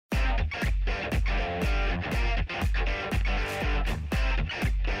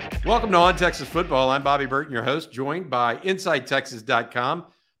Welcome to On Texas Football. I'm Bobby Burton, your host, joined by InsideTexas.com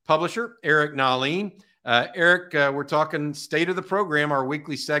publisher Eric Nahlin. Eric, we're talking State of the Program, our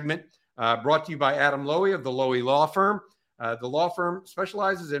weekly segment, brought to you by Adam Lowy of the Lowy Law Firm. The law firm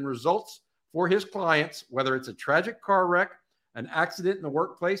specializes in results for his clients, whether it's a tragic car wreck, an accident in the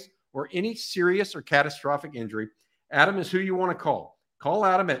workplace, or any serious or catastrophic injury. Adam is who you want to call. Call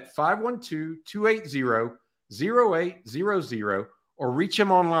Adam at 512-280-0800 or reach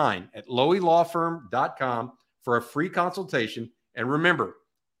him online at loweylawfirm.com for a free consultation. And remember,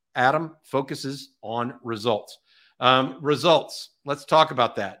 Adam focuses on results. Results. Let's talk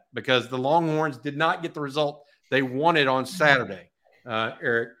about that because the Longhorns did not get the result they wanted on Saturday.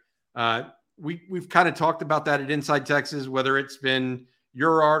 Eric, we've kind of talked about that at Inside Texas, whether it's been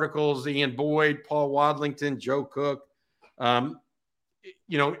your articles, Ian Boyd, Paul Wadlington, Joe Cook.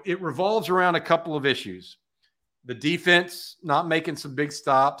 It revolves around a couple of issues. The defense not making some big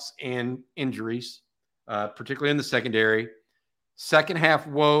stops and injuries, particularly in the secondary. Second half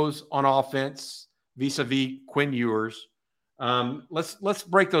woes on offense vis-a-vis Quinn Ewers. Let's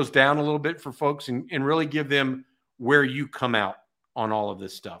break those down a little bit for folks and really give them where you come out on all of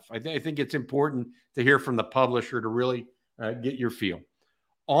this stuff. I think it's important to hear from the publisher to really get your feel.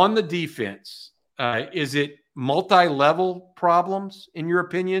 On the defense, is it multi-level problems in your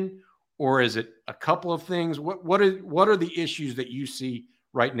opinion, or is it a couple of things? What are the issues that you see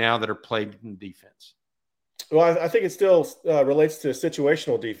right now that are plagued in defense? Well, I think it still relates to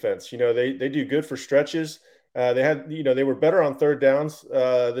situational defense. They do good for stretches. They were better on third downs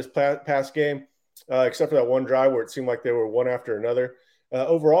this past game, except for that one drive where it seemed like they were one after another.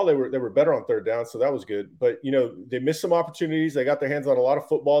 Overall, they were better on third down, so that was good. But they missed some opportunities. They got their hands on a lot of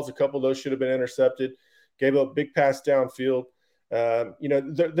footballs. A couple of those should have been intercepted. Gave up big pass downfield.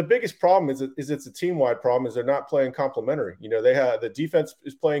 The biggest problem is it's a team-wide problem. Is they're not playing complementary. They have the defense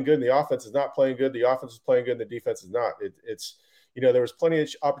is playing good and the offense is not playing good. The offense is playing good and the defense is not. There was plenty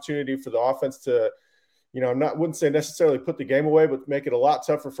of opportunity for the offense to, wouldn't say necessarily put the game away, but make it a lot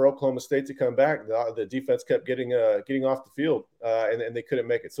tougher for Oklahoma State to come back. The defense kept getting off the field and they couldn't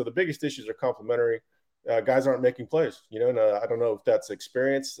make it. So the biggest issues are complementary. Guys aren't making plays. And I don't know if that's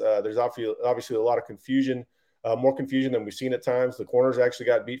experience. There's obviously a lot of confusion. More confusion than we've seen at times. The corners actually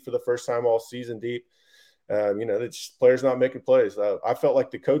got beat for the first time all season deep. It's just players not making plays. I felt like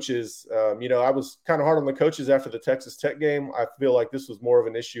the coaches, I was kind of hard on the coaches after the Texas Tech game. I feel like this was more of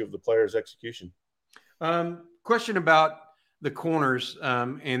an issue of the players' execution. Question about the corners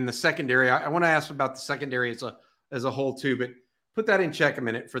and the secondary. I want to ask about the secondary as a whole too, but put that in check a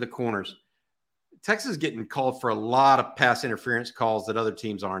minute for the corners. Texas is getting called for a lot of pass interference calls that other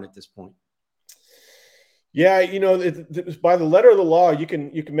teams aren't at this point. Yeah, by the letter of the law, you can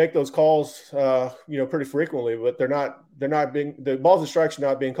make those calls, pretty frequently, but the balls and strikes are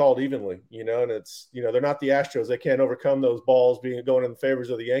not being called evenly, and it's, they're not the Astros. They can't overcome those balls going in the favors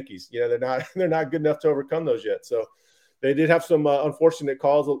of the Yankees. They're not good enough to overcome those yet. So they did have some unfortunate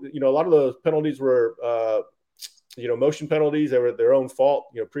calls. A lot of those penalties were, motion penalties. They were their own fault,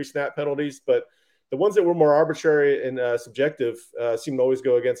 pre-snap penalties, but the ones that were more arbitrary and subjective seem to always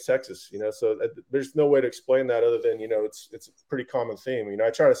go against Texas, so there's no way to explain that other than, it's a pretty common theme. I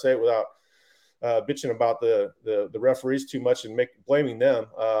try to say it without bitching about the referees too much and blaming them.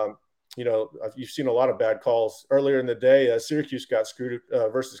 You've seen a lot of bad calls earlier in the day. Syracuse got screwed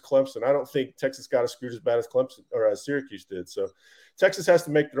versus Clemson. I don't think Texas got screwed as bad as Clemson or as Syracuse did. So Texas has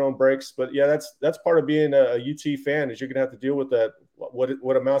to make their own breaks. But yeah, that's part of being a UT fan is you're going to have to deal with that.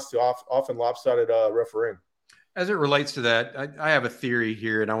 What amounts to often lopsided refereeing. As it relates to that, I have a theory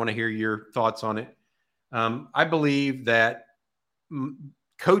here, and I want to hear your thoughts on it. I believe that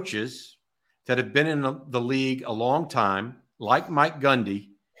coaches that have been in the league a long time, like Mike Gundy,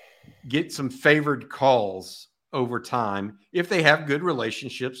 get some favored calls over time if they have good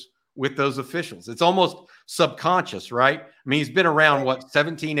relationships with those officials. It's almost subconscious, right? I mean, he's been around,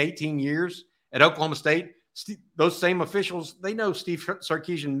 17, 18 years at Oklahoma State. Those same officials, they know Steve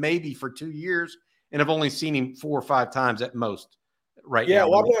Sarkisian maybe for 2 years and have only seen him 4 or 5 times at most. Right. Yeah,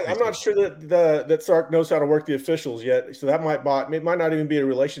 well, I'm not sure that Sark knows how to work the officials yet. So that might not even be a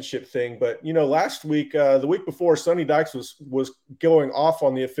relationship thing. But last week, the week before, Sonny Dykes was going off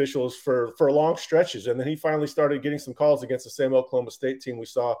on the officials for long stretches, and then he finally started getting some calls against the same Oklahoma State team we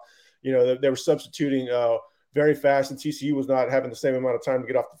saw. They were substituting very fast, and TCU was not having the same amount of time to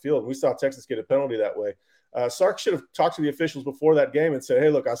get off the field. And we saw Texas get a penalty that way. Sark should have talked to the officials before that game and said, hey,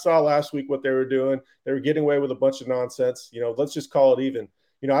 look, I saw last week what they were doing. They were getting away with a bunch of nonsense. Let's just call it even.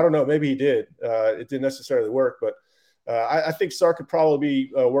 I don't know. Maybe he did. It didn't necessarily work. But I think Sark could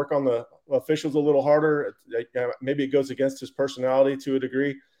probably work on the officials a little harder. Maybe it goes against his personality to a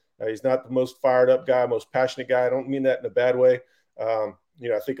degree. He's not the most fired up guy, most passionate guy. I don't mean that in a bad way.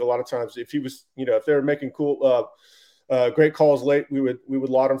 I think a lot of times if he was, if they were making great calls late, we would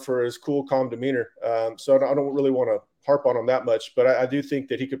laud him for his cool, calm demeanor. So I don't really want to harp on him that much, but I do think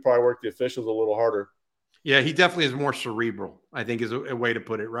that he could probably work the officials a little harder. Yeah, he definitely is more cerebral, I think is a way to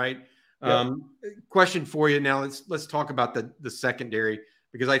put it, right? Yep. Question for you now. Let's talk about the secondary,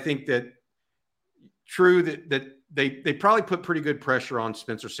 because I think that true that they probably put pretty good pressure on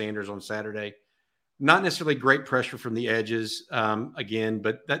Spencer Sanders on Saturday. Not necessarily great pressure from the edges again,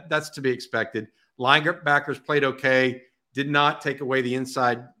 but that's to be expected. Linebackers played okay. Did not take away the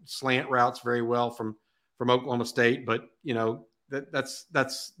inside slant routes very well from Oklahoma State, but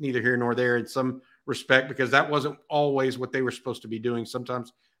that's neither here nor there in some respect, because that wasn't always what they were supposed to be doing.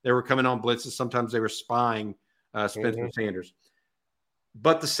 Sometimes they were coming on blitzes. Sometimes they were spying Spencer Sanders.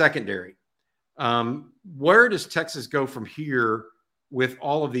 But the secondary, where does Texas go from here with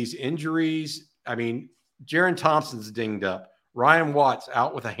all of these injuries? I mean, Jaron Thompson's dinged up. Ryan Watts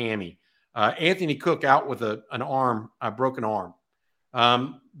out with a hammy. Anthony Cook out with a broken arm.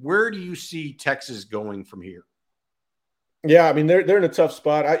 Where do you see Texas going from here? Yeah, I mean they're in a tough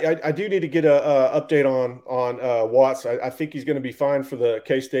spot. I do need to get a update on Watts. I think he's going to be fine for the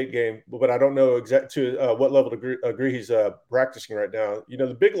K-State game, but I don't know to what level to agree he's practicing right now.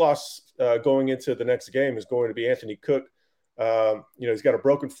 The big loss going into the next game is going to be Anthony Cook. He's got a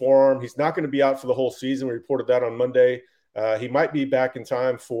broken forearm. He's not going to be out for the whole season. We reported that on Monday. He might be back in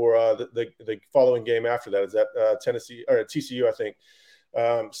time for the following game after that. Is that Tennessee or TCU, I think.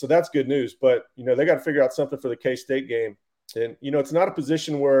 So that's good news. But they got to figure out something for the K-State game. And, it's not a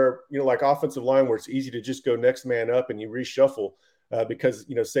position where, like offensive line, where it's easy to just go next man up and you reshuffle because,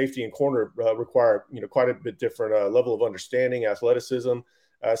 safety and corner require, quite a bit different level of understanding, athleticism.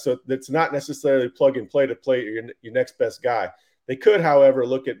 So it's not necessarily plug and play to play your next best guy. They could, however,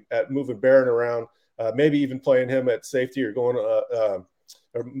 look at moving Barron around, maybe even playing him at safety or going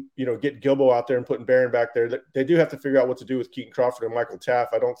getting Gilbo out there and putting Barron back there. They do have to figure out what to do with Keaton Crawford and Michael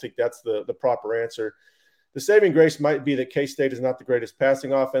Taft. I don't think that's the proper answer. The saving grace might be that K-State is not the greatest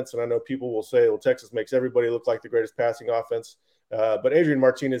passing offense, and I know people will say, well, Texas makes everybody look like the greatest passing offense, but Adrian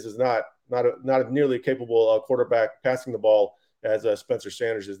Martinez is not a nearly capable quarterback passing the ball as Spencer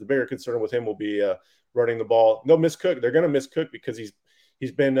Sanders is. The bigger concern with him will be running the ball. They'll miss Cook. They're going to miss Cook because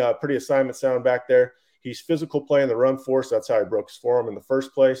he's been pretty assignment sound back there. He's physical play in the run force. That's how he broke his forearm in the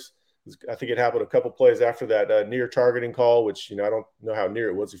first place. I think it happened a couple plays after that near targeting call, which I don't know how near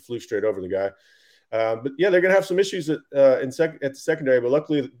it was. He flew straight over the guy. But yeah, they're going to have some issues at the secondary, but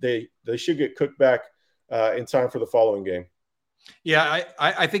luckily they should get Cook back in time for the following game. Yeah,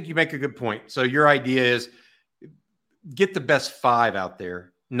 I think you make a good point. So your idea is get the best five out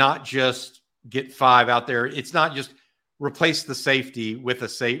there, not just get five out there. It's not just replace the safety with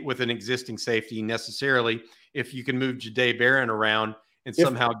an existing safety necessarily. If you can move Jahdae Barron around and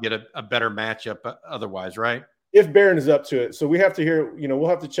somehow get a better matchup otherwise, right? If Barron is up to it. So we have to hear, we'll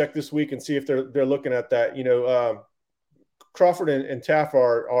have to check this week and see if they're looking at that. Crawford and Taft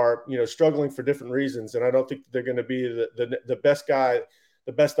are struggling for different reasons, and I don't think they're going to be the best guy,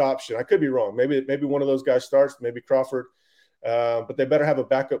 the best option. I could be wrong. Maybe one of those guys starts, maybe Crawford, but they better have a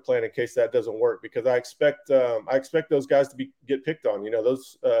backup plan in case that doesn't work, because I expect those guys to get picked on.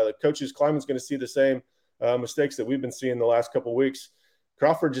 Those coaches, Kleiman's going to see the same mistakes that we've been seeing the last couple of weeks.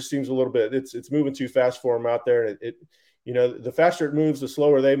 Crawford just seems a little bit, it's moving too fast for him out there. And the faster it moves, the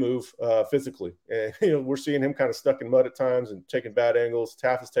slower they move physically. And, we're seeing him kind of stuck in mud at times and taking bad angles.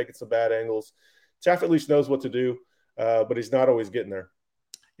 Taft is taking some bad angles. Taft at least knows what to do, but he's not always getting there.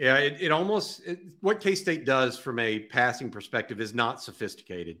 Yeah, what K-State does from a passing perspective is not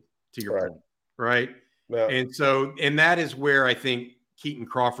sophisticated, to your point, right? Yeah. And that is where I think Keaton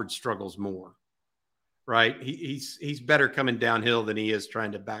Crawford struggles more. Right. He's better coming downhill than he is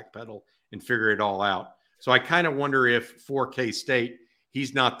trying to backpedal and figure it all out. So I kind of wonder if for K-State,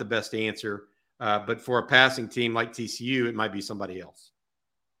 he's not the best answer. But for a passing team like TCU, it might be somebody else.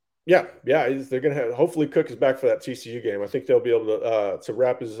 Yeah. They're going to have, hopefully Cook is back for that TCU game. I think they'll be able to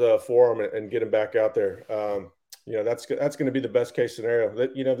wrap his forearm and get him back out there. That's going to be the best case scenario.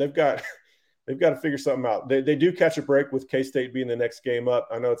 That they've got to figure something out. They do catch a break with K-State being the next game up.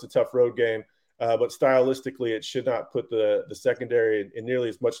 I know it's a tough road game. But stylistically, it should not put the secondary in nearly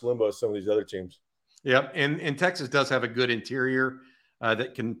as much limbo as some of these other teams. Yep, and Texas does have a good interior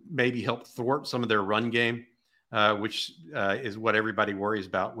that can maybe help thwart some of their run game, which is what everybody worries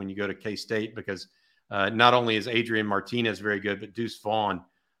about when you go to K-State, because not only is Adrian Martinez very good, but Deuce Vaughn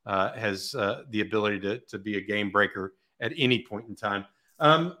has the ability to be a game breaker at any point in time.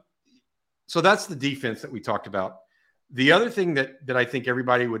 So that's the defense that we talked about. The other thing that I think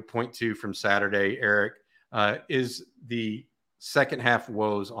everybody would point to from Saturday, Eric, is the second half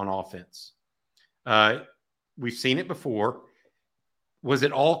woes on offense. We've seen it before. Was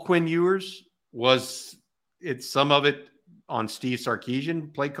it all Quinn Ewers? Was it some of it on Steve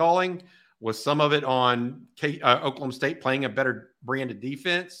Sarkisian play calling? Was some of it on Oklahoma State playing a better brand of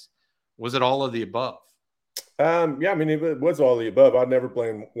defense? Was it all of the above? Yeah, I mean, it was all the above. I'd never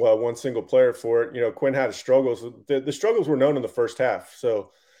blame one single player for it. You know, Quinn had his struggles. The struggles were known in the first half.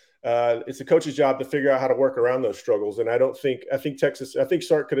 So it's the coach's job to figure out how to work around those struggles. And I think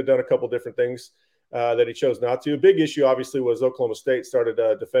Sark could have done a couple different things that he chose not to. A big issue, obviously, was Oklahoma State started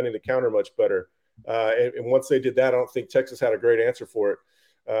defending the counter much better. And once they did that, I don't think Texas had a great answer for it.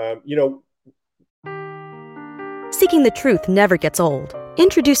 Seeking the truth never gets old.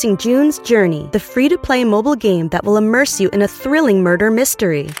 Introducing June's Journey, the free-to-play mobile game that will immerse you in a thrilling murder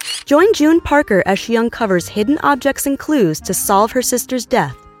mystery. Join June Parker as she uncovers hidden objects and clues to solve her sister's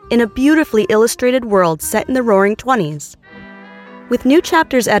death in a beautifully illustrated world set in the Roaring '20s. With new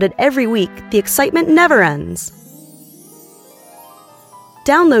chapters added every week, the excitement never ends.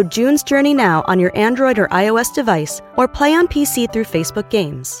 Download June's Journey now on your Android or iOS device, or play on PC through Facebook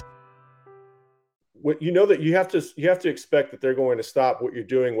Games. You know that you have to expect that they're going to stop what you're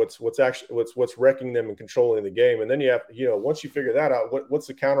doing, what's wrecking them and controlling the game, and then you have, once you figure that out, what's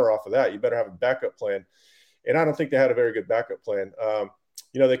the counter off of that? You better have a backup plan, and I don't think they had a very good backup plan.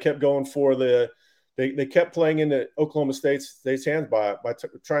 They kept going for they kept playing into Oklahoma State's hands by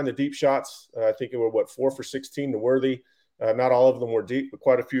trying the deep shots. I think it were 4 for 16 to Worthy. Not all of them were deep, but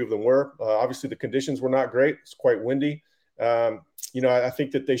quite a few of them were. Obviously, the conditions were not great. It's quite windy. I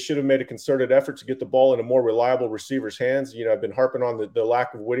think that they should have made a concerted effort to get the ball in a more reliable receiver's hands. I've been harping on the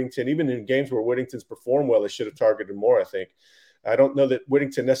lack of Whittington. Even in games where Whittington's performed well, they should have targeted more, I think. I don't know that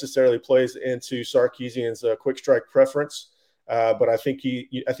Whittington necessarily plays into Sarkisian's quick strike preference, but I think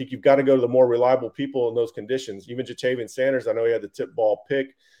you've got to go to the more reliable people in those conditions. Even Jatavian Sanders, I know he had the tip ball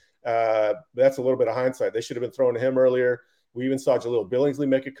pick. But that's a little bit of hindsight. They should have been throwing to him earlier. We even saw Jaleel Billingsley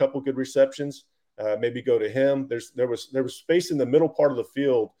make a couple good receptions. Maybe go to him. There was space in the middle part of the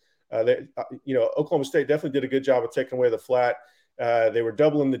field. Oklahoma State definitely did a good job of taking away the flat. They were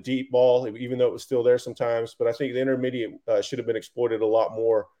doubling the deep ball, even though it was still there sometimes. But I think the intermediate should have been exploited a lot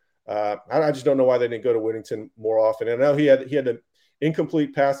more. I just don't know why they didn't go to Whittington more often. And I know he had an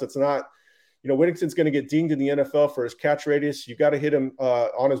incomplete pass that's not. Whittington's going to get dinged in the NFL for his catch radius. You've got to hit him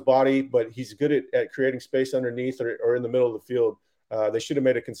on his body, but he's good at creating space underneath or in the middle of the field. They should have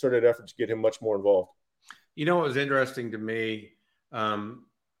made a concerted effort to get him much more involved. What was interesting to me,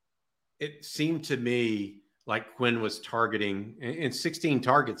 it seemed to me like Quinn was targeting, and 16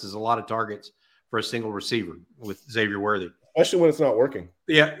 targets is a lot of targets for a single receiver with Xavier Worthy. Especially when it's not working.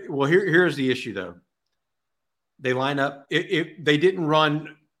 Yeah, well, here's the issue, though. They line up. They didn't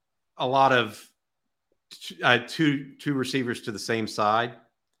run a lot of two receivers to the same side.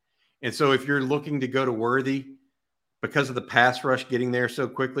 And so if you're looking to go to Worthy, because of the pass rush getting there so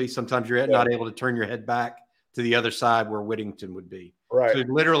quickly, sometimes you're not able to turn your head back to the other side where Whittington would be. Right. So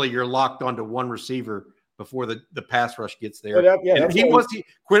literally you're locked onto one receiver before the pass rush gets there.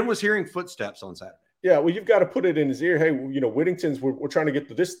 Quinn was hearing footsteps on Saturday. Yeah, well, you've got to put it in his ear. Hey, Whittington's. We're trying to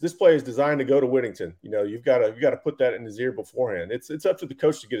get this play is designed to go to Whittington. You've got to put that in his ear beforehand. It's up to the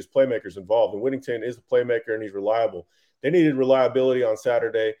coach to get his playmakers involved. And Whittington is a playmaker and he's reliable. They needed reliability on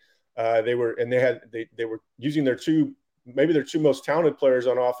Saturday. They were using their two most talented players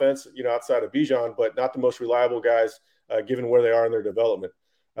on offense. Outside of Bijan, but not the most reliable guys given where they are in their development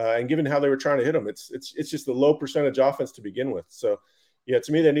and given how they were trying to hit them. It's just a low percentage offense to begin with. So. Yeah,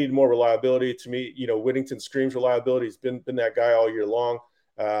 to me, they need more reliability. To me, Whittington screams reliability. He's been that guy all year long.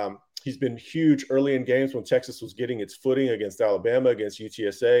 He's been huge early in games when Texas was getting its footing against Alabama, against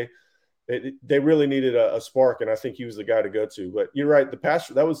UTSA. They really needed a spark, and I think he was the guy to go to. But you're right,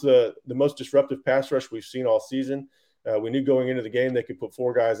 that was the most disruptive pass rush we've seen all season. We knew going into the game they could put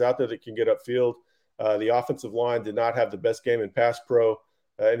 4 guys out there that can get upfield. The offensive line did not have the best game in pass pro.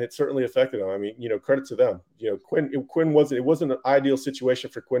 And it certainly affected them. I mean, credit to them. Quinn wasn't an ideal situation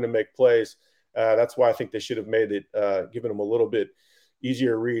for Quinn to make plays. That's why I think they should have made it, given him a little bit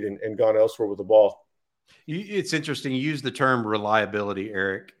easier read and gone elsewhere with the ball. It's interesting. You use the term reliability,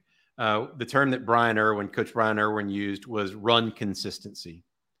 Eric. The term that Coach Brian Irwin used was run consistency.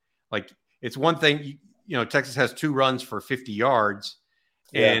 Like it's one thing, Texas has 2 runs for 50 yards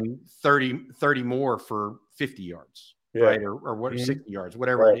and 30 more for 50 yards. Yeah. Right. Or what, 60 yards,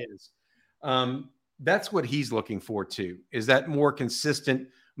 whatever it is. That's what he's looking for too, is that more consistent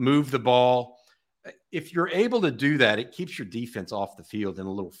move the ball. If you're able to do that, it keeps your defense off the field and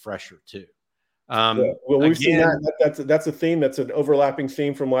a little fresher too. Yeah. Well, we've seen Again, that. That's a theme. That's an overlapping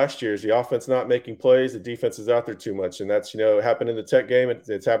theme from last year. Is the offense not making plays? The defense is out there too much, and that's it happened in the Tech game.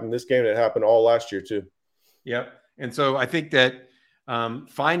 It's happened in this game. And it happened all last year too. yep. And so I think that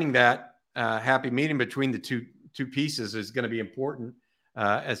finding that happy medium between the two pieces is going to be important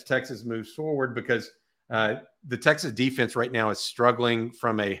as Texas moves forward, because the Texas defense right now is struggling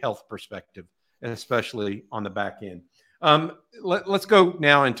from a health perspective, and especially on the back end. Let's go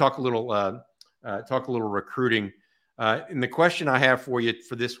now and talk a little recruiting. And the question I have for you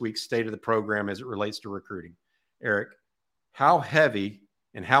for this week's State of the Program as it relates to recruiting, Eric, how heavy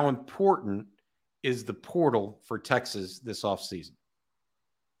and how important is the portal for Texas this offseason?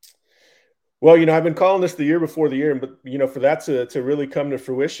 Well, I've been calling this the year before the year, but for that to really come to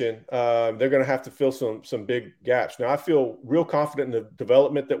fruition, they're going to have to fill some big gaps. Now, I feel real confident in the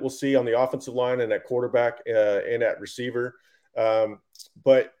development that we'll see on the offensive line and at quarterback and at receiver.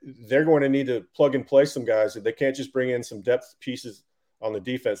 But they're going to need to plug and play some guys. They can't just bring in some depth pieces on the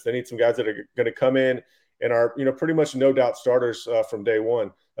defense. They need some guys that are going to come in and are pretty much no doubt starters from day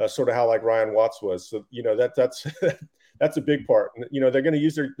one, sort of how like Ryan Watts was. So that's that's a big part. They're going to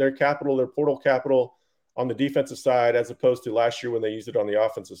use their capital, their portal capital, on the defensive side as opposed to last year when they used it on the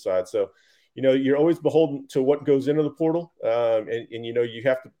offensive side. So you're always beholden to what goes into the portal, and you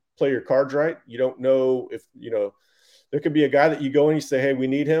have to play your cards right. You don't know if there could be a guy that you go and you say, hey, we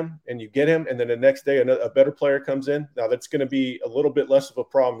need him, and you get him, and then the next day a better player comes in. Now, that's going to be a little bit less of a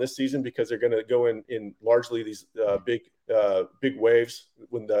problem this season because they're going to go in largely these big waves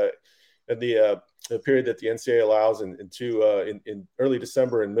when the period that the NCAA allows in early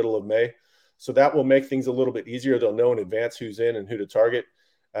December and middle of May. So that will make things a little bit easier. They'll know in advance who's in and who to target.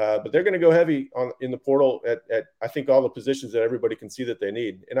 But they're going to go heavy in the portal at I think all the positions that everybody can see that they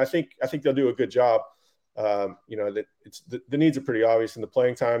need. And I think they'll do a good job. That the needs are pretty obvious, and the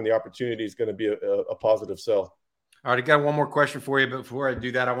playing time, the opportunity is going to be a positive sell. All right, I got one more question for you, but before I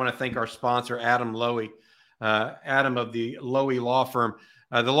do that, I want to thank our sponsor, Adam Lowy. Adam of the Lowy Law Firm.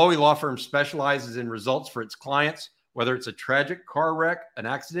 The Lowy Law Firm specializes in results for its clients, whether it's a tragic car wreck, an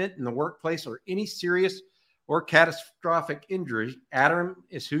accident in the workplace, or any serious or catastrophic injury. Adam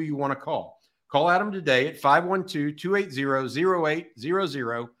is who you want to call. Call Adam today at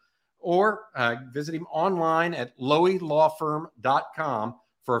 512-280-0800 or visit him online at loweylawfirm.com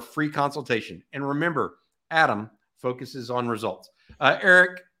for a free consultation. And remember, Adam focuses on results.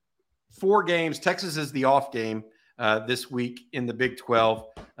 Eric, 4 games. Texas is the off game this week in the Big 12.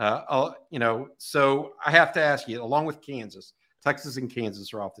 So I have to ask you, along with Kansas, Texas and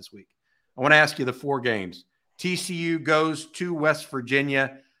Kansas are off this week. I want to ask you the 4 games. TCU goes to West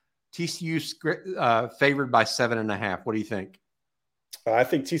Virginia. TCU favored by 7.5. What do you think? I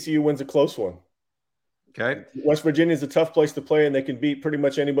think TCU wins a close one. Okay. West Virginia is a tough place to play, and they can beat pretty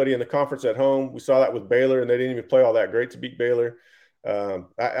much anybody in the conference at home. We saw that with Baylor, and they didn't even play all that great to beat Baylor.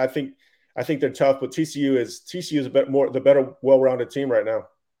 I think they're tough, but TCU is a bit more the better, well-rounded team right now.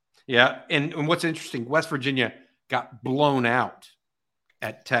 Yeah, and what's interesting, West Virginia got blown out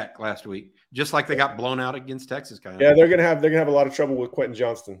at Tech last week, just like they got blown out against Texas. Yeah, they're gonna have a lot of trouble with Quentin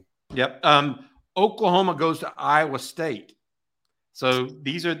Johnston. Yep. Oklahoma goes to Iowa State. So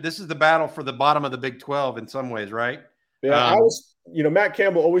this is the battle for the bottom of the Big 12 in some ways, right? Yeah, Matt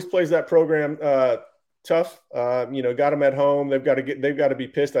Campbell always plays that program tough. Got them at home. They've got to be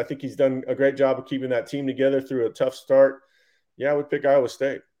pissed. I think he's done a great job of keeping that team together through a tough start. Yeah, I would pick Iowa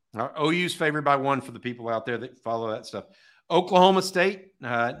State. OU's favored by 1 for the people out there that follow that stuff. Oklahoma State,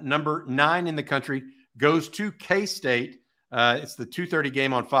 number 9 in the country, goes to K-State. It's the 2:30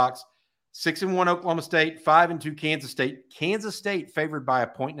 game on Fox. 6-1 Oklahoma State, 5-2 Kansas State. Kansas State favored by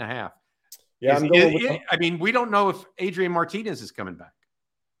 1.5. Yeah, we don't know if Adrian Martinez is coming back.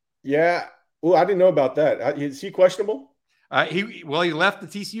 Yeah. Well, I didn't know about that. Is he questionable? He left the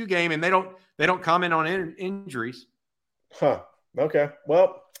TCU game, and they don't comment on injuries. Huh. Okay.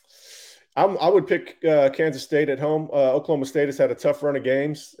 Well, I would pick Kansas State at home. Oklahoma State has had a tough run of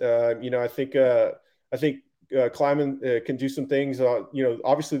games. I think Kleiman can do some things.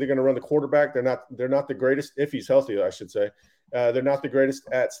 Obviously they're going to run the quarterback. They're not the greatest, if he's healthy, I should say. They're not the greatest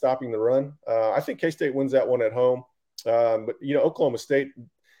at stopping the run. I think K-State wins that one at home. But Oklahoma State,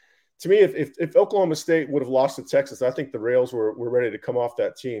 to me, if Oklahoma State would have lost to Texas, I think the rails were ready to come off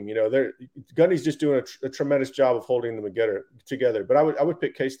that team. Gundy's just doing a tremendous job of holding them together. But I would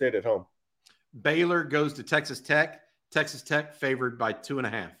pick K-State at home. Baylor goes to Texas Tech. Texas Tech favored by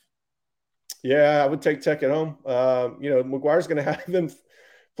 2.5. Yeah, I would take Tech at home. McGuire's going to have them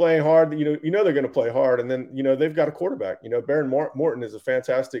playing hard. They're going to play hard, and then they've got a quarterback. Baron Morton is a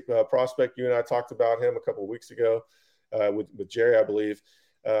fantastic prospect. You and I talked about him a couple of weeks ago with Jerry, I believe.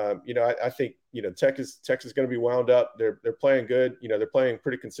 I think Tech is going to be wound up. They're playing good. They're playing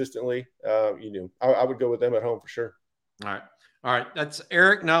pretty consistently. I would go with them at home for sure. All right. That's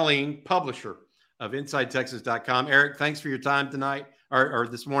Eric Nahlin, publisher of InsideTexas.com. Eric, thanks for your time tonight or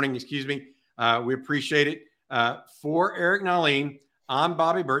this morning. Excuse me. We appreciate it. For Eric Nahlin, I'm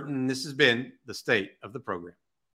Bobby Burton, and this has been the State of the Program.